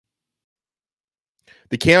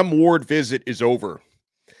The Cam Ward visit is over,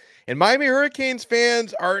 and Miami Hurricanes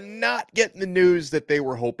fans are not getting the news that they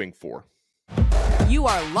were hoping for. You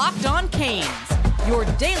are Locked On Canes, your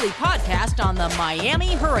daily podcast on the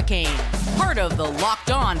Miami Hurricanes, part of the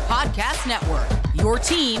Locked On Podcast Network, your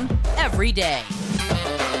team every day.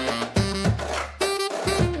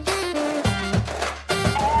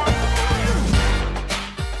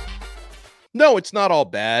 No, it's not all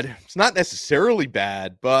bad. It's not necessarily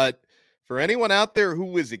bad, but for anyone out there who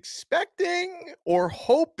was expecting or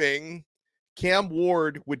hoping Cam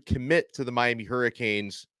Ward would commit to the Miami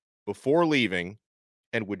Hurricanes before leaving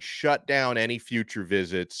and would shut down any future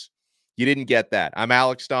visits, you didn't get that. I'm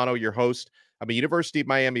Alex Dono, your host. I'm a University of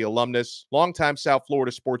Miami alumnus, longtime South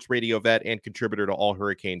Florida sports radio vet, and contributor to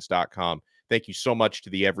allhurricanes.com. Thank you so much to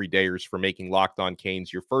the everydayers for making Locked On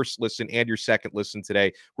Canes your first listen and your second listen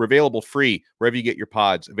today. We're available free wherever you get your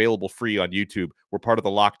pods, available free on YouTube. We're part of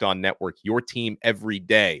the Locked On Network, your team every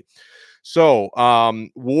day. So,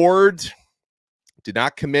 Ward did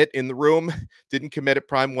not commit in the room, didn't commit at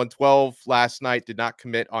Prime 112 last night, did not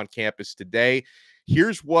commit on campus today.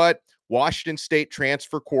 Here's what Washington State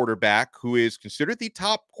transfer quarterback, who is considered the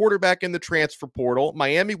top quarterback in the transfer portal,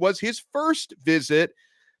 Miami was his first visit,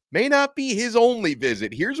 may not be his only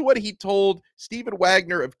visit. Here's what he told Stephen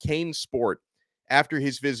Wagner of Kane Sport after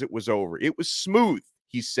his visit was over. It was smooth,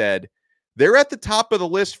 he said. They're at the top of the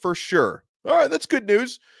list for sure. All right, that's good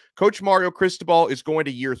news. Coach Mario Cristobal is going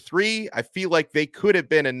to year 3. I feel like they could have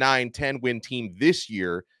been a 9-10 win team this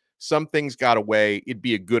year. Some things got away. It'd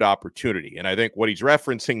be a good opportunity. And I think what he's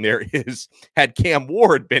referencing there is, had Cam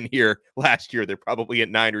Ward been here last year, they're probably a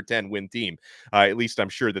 9 or 10 win team. At least I'm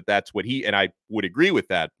sure that that's what and I would agree with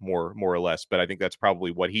that more or less, but I think that's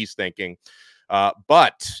probably what he's thinking.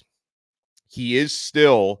 But he is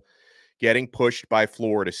still getting pushed by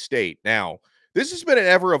Florida State. Now, this has been an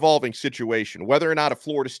ever-evolving situation, whether or not a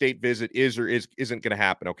Florida State visit is or isn't going to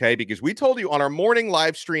happen, okay? Because we told you on our morning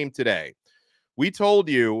live stream today, we told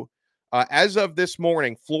you, as of this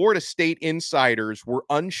morning, Florida State insiders were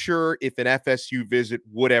unsure if an FSU visit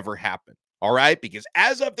would ever happen, all right? Because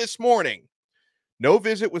as of this morning, no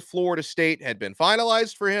visit with Florida State had been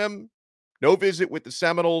finalized for him. No visit with the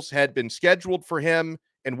Seminoles had been scheduled for him.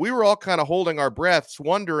 And we were all kind of holding our breaths,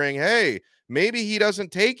 wondering, hey, maybe he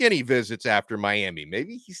doesn't take any visits after Miami.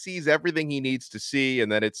 Maybe he sees everything he needs to see,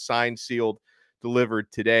 and then it's signed, sealed,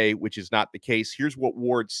 delivered today, which is not the case. Here's what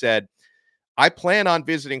Ward said. I plan on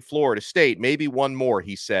visiting Florida State, maybe one more,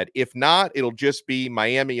 he said. If not, it'll just be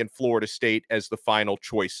Miami and Florida State as the final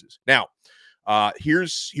choices. Now,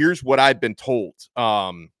 here's what I've been told.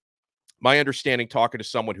 My understanding, talking to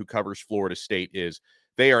someone who covers Florida State, is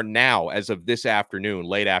they are now, as of this afternoon,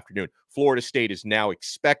 late afternoon, Florida State is now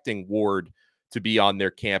expecting Ward to be on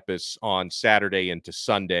their campus on Saturday into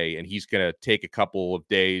Sunday, and he's going to take a couple of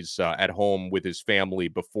days at home with his family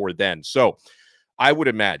before then. So I would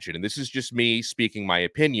imagine, and this is just me speaking my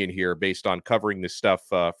opinion here based on covering this stuff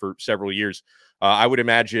for several years, I would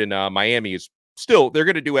imagine Miami is still, they're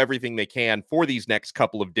going to do everything they can for these next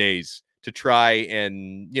couple of days to try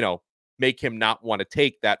and, make him not want to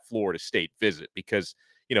take that Florida State visit, because,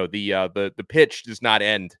 the pitch does not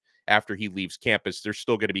end after he leaves campus. There's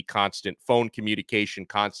still going to be constant phone communication,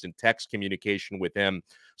 constant text communication with him.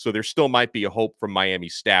 So there still might be a hope from Miami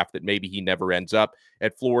staff that maybe he never ends up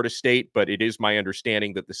at Florida State, but it is my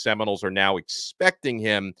understanding that the Seminoles are now expecting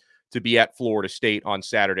him to be at Florida State on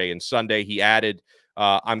Saturday and Sunday. He added,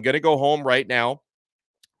 I'm going to go home right now,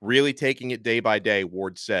 really taking it day by day,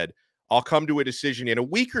 Ward said. I'll come to a decision in a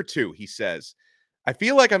week or two, he says. I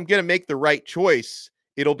feel like I'm going to make the right choice.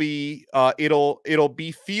 It'll be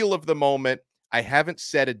feel of the moment. I haven't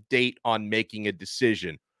set a date on making a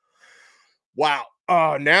decision. Wow.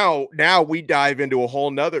 Now we dive into a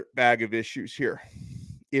whole nother bag of issues here.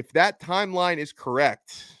 If that timeline is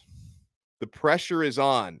correct, the pressure is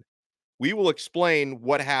on. We will explain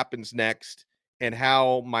what happens next and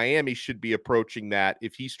how Miami should be approaching that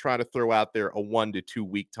if he's trying to throw out there a 1 to 2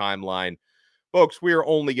 week timeline. Folks, we are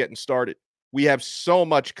only getting started. We have so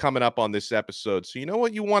much coming up on this episode. So you know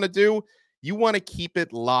what you want to do? You want to keep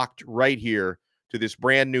it locked right here to this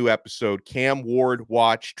brand new episode, Cam Ward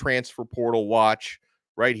Watch, Transfer Portal Watch,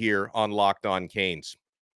 right here on Locked On Canes.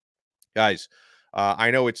 Guys,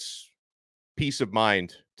 I know it's peace of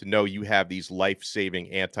mind to know you have these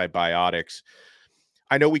life-saving antibiotics.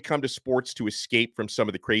 I know we come to sports to escape from some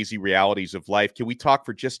of the crazy realities of life. Can we talk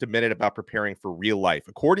for just a minute about preparing for real life?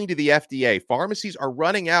 According to the FDA, pharmacies are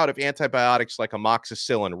running out of antibiotics like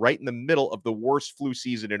amoxicillin right in the middle of the worst flu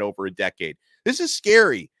season in over a decade. This is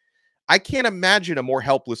scary. I can't imagine a more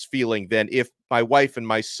helpless feeling than if my wife and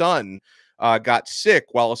my son got sick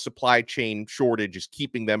while a supply chain shortage is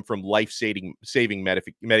keeping them from life-saving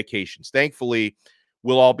medications. Thankfully,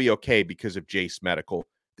 we'll all be okay because of Jace Medical.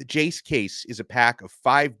 The Jace case is a pack of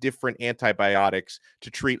 5 different antibiotics to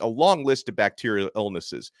treat a long list of bacterial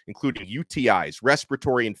illnesses, including UTIs,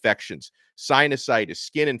 respiratory infections, sinusitis,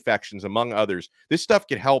 skin infections, among others. This stuff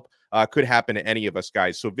could happen to any of us,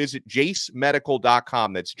 guys. So visit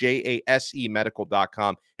jacemedical.com. That's JASE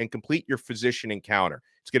medical.com and complete your physician encounter.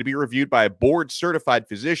 It's going to be reviewed by a board-certified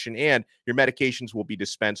physician, and your medications will be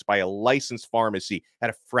dispensed by a licensed pharmacy at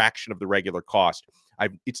a fraction of the regular cost.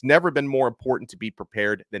 It's never been more important to be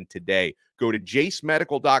prepared than today. Go to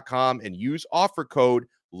jacemedical.com and use offer code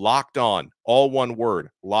LOCKEDON, all one word,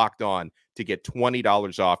 locked on, to get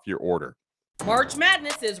 $20 off your order. March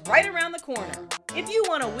Madness is right around the corner. If you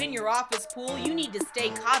want to win your office pool, you need to stay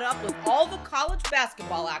caught up with all the college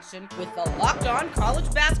basketball action with the Locked On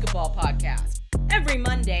College Basketball Podcast. Every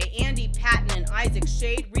Monday, Andy Patton and Isaac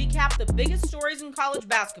Shade recap the biggest stories in college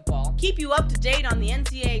basketball, keep you up to date on the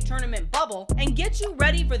NCAA tournament bubble, and get you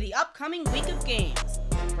ready for the upcoming week of games.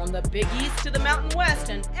 From the Big East to the Mountain West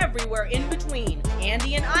and everywhere in between,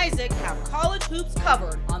 Andy and Isaac have college hoops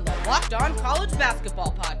covered on the Locked On College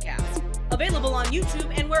Basketball Podcast. Available on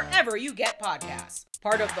YouTube and wherever you get podcasts.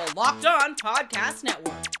 Part of the Locked On Podcast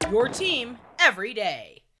Network. Your team every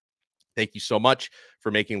day. Thank you so much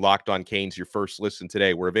for making Locked On Canes your first listen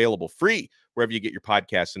today. We're available free wherever you get your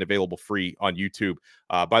podcasts and available free on YouTube.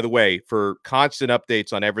 By the way, for constant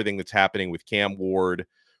updates on everything that's happening with Cam Ward,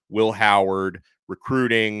 Will Howard,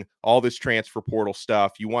 recruiting, all this transfer portal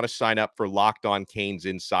stuff, you want to sign up for Locked On Canes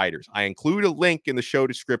Insiders. I include a link in the show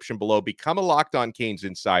description below. Become a Locked On Canes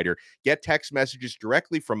Insider. Get text messages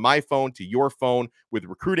directly from my phone to your phone with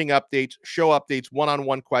recruiting updates, show updates,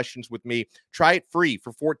 one-on-one questions with me. Try it free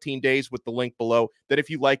for 14 days with the link below. Then if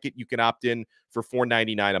you like it, you can opt in for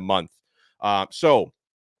 $4.99 a month. So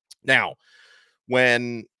now,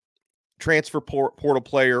 when transfer portal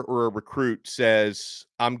player or a recruit says,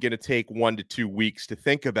 I'm going to take 1 to 2 weeks to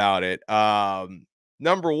think about it.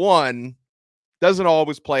 Number one, doesn't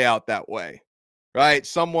always play out that way, right?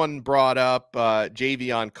 Someone brought up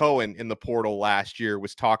Javion Cohen in the portal last year,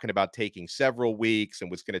 was talking about taking several weeks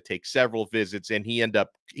and was going to take several visits. And he ended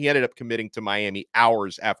up committing to Miami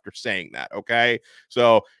hours after saying that. Okay.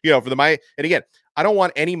 So, for and again, I don't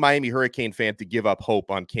want any Miami Hurricane fan to give up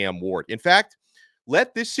hope on Cam Ward. In fact,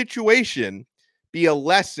 let this situation be a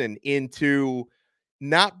lesson into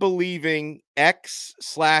not believing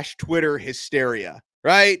X/Twitter hysteria,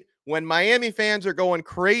 right? When Miami fans are going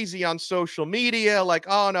crazy on social media, like,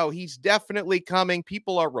 oh no, he's definitely coming.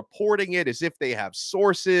 People are reporting it as if they have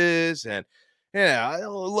sources, and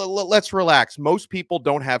let's relax. Most people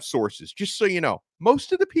don't have sources. Just so you know,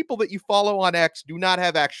 most of the people that you follow on X do not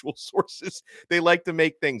have actual sources. They like to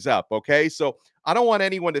make things up. Okay. So I don't want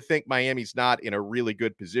anyone to think Miami's not in a really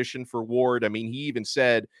good position for Ward. I mean, he even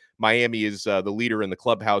said Miami is the leader in the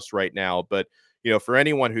clubhouse right now. But, for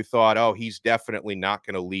anyone who thought, oh, he's definitely not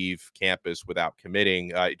going to leave campus without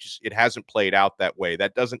committing, it hasn't played out that way.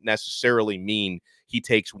 That doesn't necessarily mean he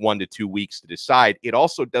takes 1 to 2 weeks to decide. It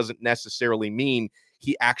also doesn't necessarily mean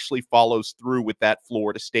he actually follows through with that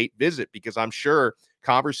Florida State visit, because I'm sure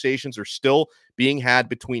conversations are still being had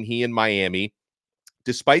between he and Miami.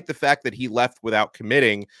 Despite the fact that he left without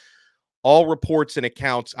committing, all reports and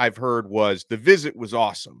accounts I've heard was the visit was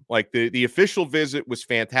awesome. Like the official visit was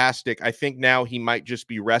fantastic. I think now he might just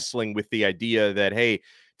be wrestling with the idea that, hey,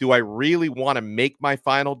 do I really want to make my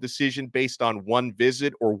final decision based on one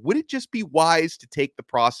visit, or would it just be wise to take the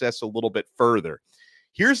process a little bit further?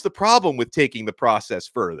 Here's the problem with taking the process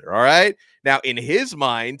further, all right? Now, in his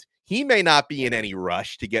mind, he may not be in any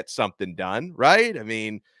rush to get something done, right? I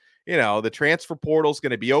mean, the transfer portal is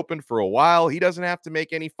going to be open for a while. He doesn't have to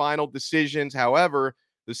make any final decisions. However,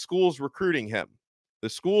 the school's recruiting him.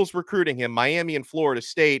 Miami and Florida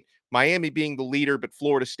State. Miami being the leader, but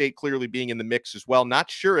Florida State clearly being in the mix as well. Not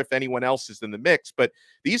sure if anyone else is in the mix, but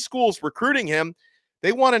these schools recruiting him,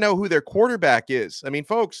 they want to know who their quarterback is. I mean,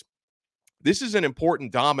 folks, this is an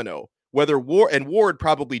important domino. Whether Ward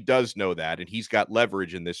probably does know that, and he's got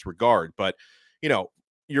leverage in this regard. But,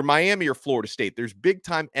 you're Miami or Florida State, there's big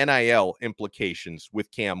time NIL implications with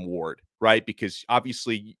Cam Ward, right? Because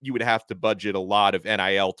obviously you would have to budget a lot of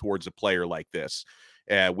NIL towards a player like this,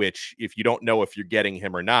 which if you don't know if you're getting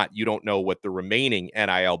him or not, you don't know what the remaining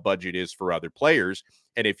NIL budget is for other players.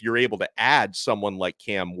 And if you're able to add someone like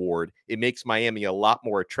Cam Ward, it makes Miami a lot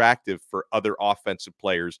more attractive for other offensive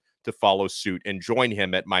players to follow suit and join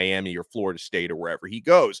him at Miami or Florida State or wherever he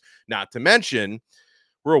goes. Not to mention,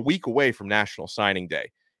 we're a week away from National Signing Day.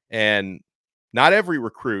 And not every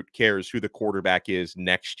recruit cares who the quarterback is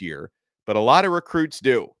next year, but a lot of recruits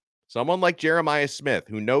do. Someone like Jeremiah Smith,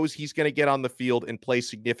 who knows he's going to get on the field and play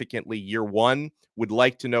significantly year one, would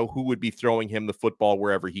like to know who would be throwing him the football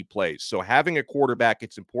wherever he plays. So having a quarterback,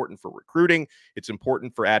 it's important for recruiting. It's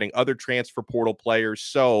important for adding other transfer portal players.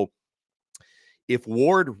 So if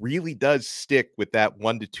Ward really does stick with that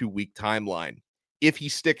 1 to 2 week timeline, if he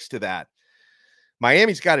sticks to that,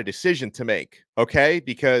 Miami's got a decision to make, okay?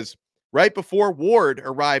 Because right before Ward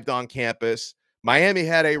arrived on campus, Miami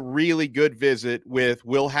had a really good visit with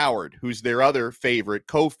Will Howard, who's their other favorite,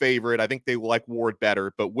 co-favorite. I think they like Ward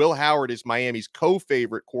better, but Will Howard is Miami's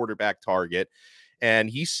co-favorite quarterback target, and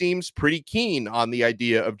he seems pretty keen on the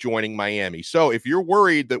idea of joining Miami. So if you're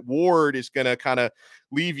worried that Ward is going to kind of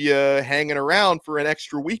leave you hanging around for an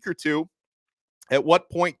extra week or two, at what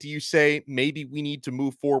point do you say maybe we need to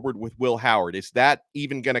move forward with Will Howard? Is that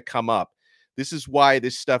even going to come up? This is why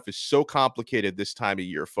this stuff is so complicated this time of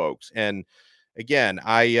year, folks. And again,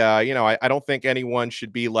 I don't think anyone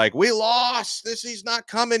should be like, we lost. He's not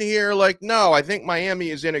coming here. Like, no, I think Miami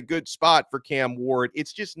is in a good spot for Cam Ward.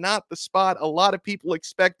 It's just not the spot a lot of people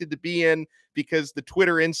expected to be in because the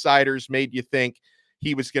Twitter insiders made you think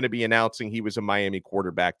he was going to be announcing he was a Miami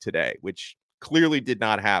quarterback today, which clearly did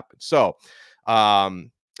not happen. So,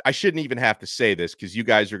 I shouldn't even have to say this because you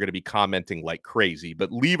guys are going to be commenting like crazy,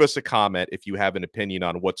 but leave us a comment if you have an opinion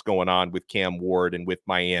on what's going on with Cam Ward and with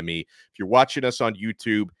Miami. If you're watching us on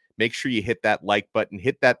YouTube, make sure you hit that like button,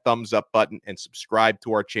 hit that thumbs up button, and subscribe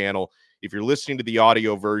to our channel. If you're listening to the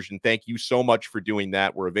audio version, thank you so much for doing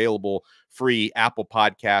that. We're available free, Apple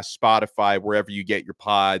Podcasts, Spotify, wherever you get your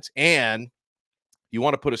pods. And you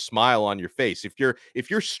want to put a smile on your face. If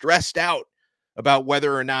you're stressed out about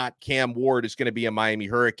whether or not Cam Ward is going to be a Miami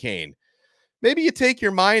Hurricane, maybe you take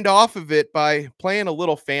your mind off of it by playing a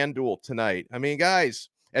little FanDuel tonight. I mean, guys,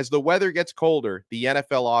 as the weather gets colder, the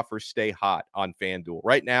NFL offers stay hot on FanDuel.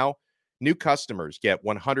 Right now, new customers get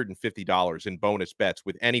 $150 in bonus bets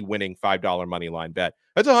with any winning $5 money line bet.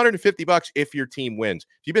 That's $150 if your team wins.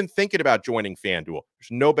 If you've been thinking about joining FanDuel, there's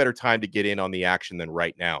no better time to get in on the action than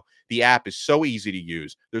right now. The app is so easy to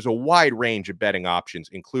use. There's a wide range of betting options,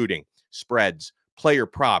 including spreads, player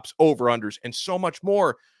props, over-unders, and so much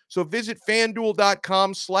more. So visit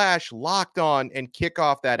FanDuel.com/lockedon and kick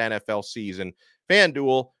off that NFL season.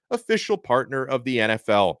 FanDuel, official partner of the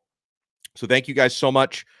NFL. So thank you guys so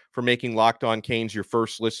much for making Locked On Canes your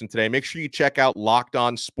first listen today. Make sure you check out Locked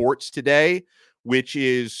On Sports today, which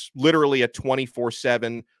is literally a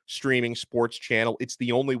 24/7 streaming sports channel. It's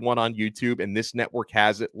the only one on YouTube, and this network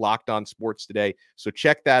has it, Locked On Sports Today. So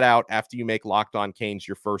check that out after you make Locked On Canes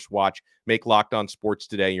your first watch. Make Locked On Sports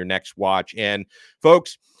Today your next watch. And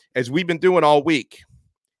folks, as we've been doing all week,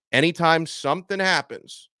 anytime something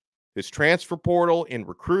happens, this transfer portal in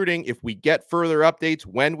recruiting, if we get further updates,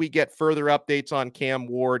 when we get further updates on Cam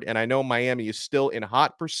Ward, and I know Miami is still in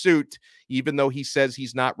hot pursuit, even though he says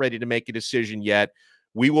he's not ready to make a decision yet,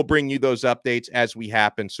 we will bring you those updates as we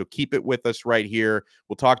happen. So keep it with us right here.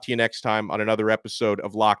 We'll talk to you next time on another episode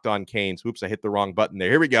of Locked On Canes. Oops, I hit the wrong button there.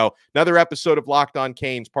 Here we go. Another episode of Locked On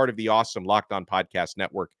Canes, part of the awesome Locked On Podcast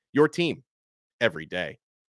Network. Your team every day.